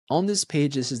On this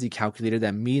page, this is the calculator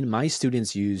that me and my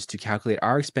students use to calculate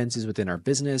our expenses within our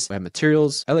business. We have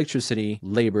materials, electricity,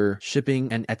 labor,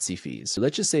 shipping, and Etsy fees. So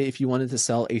let's just say if you wanted to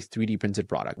sell a 3D printed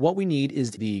product, what we need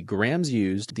is the grams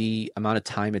used, the amount of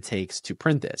time it takes to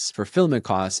print this. For filament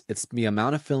costs, it's the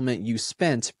amount of filament you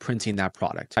spent printing that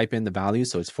product. Type in the value,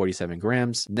 so it's 47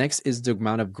 grams. Next is the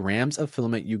amount of grams of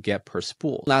filament you get per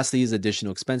spool. Lastly is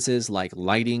additional expenses like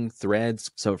lighting, threads.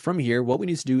 So from here, what we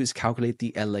need to do is calculate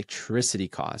the electricity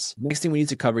costs. Next thing we need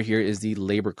to cover here is the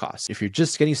labor costs. If you're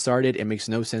just getting started, it makes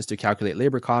no sense to calculate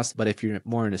labor costs, but if you're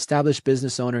more an established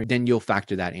business owner, then you'll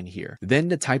factor that in here. Then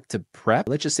the type to prep,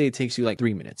 let's just say it takes you like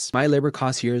 3 minutes. My labor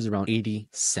cost here is around 80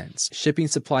 cents. Shipping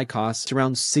supply costs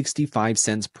around 65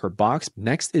 cents per box.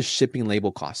 Next is shipping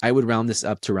label costs. I would round this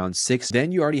up to around 6.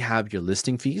 Then you already have your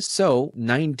listing fees, so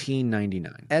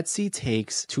 $19.99. Etsy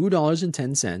takes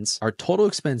 $2.10. Our total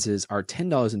expenses are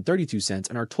 $10.32,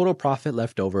 and our total profit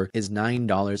left over is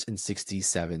 $9.67.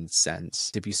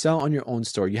 If you sell on your own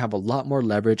store, you have a lot more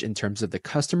leverage in terms of the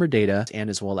customer data and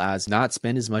as well as not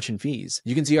spend as much in fees.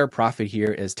 You can see our profit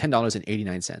here is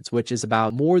 $10.89, which is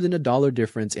about more than $1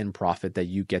 difference in profit that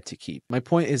you get to keep. My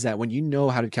point is that when you know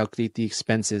how to calculate the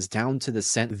expenses down to the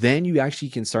cent, then you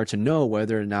actually can start to know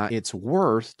whether or not it's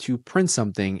worth to print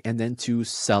something and then to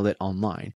sell it online.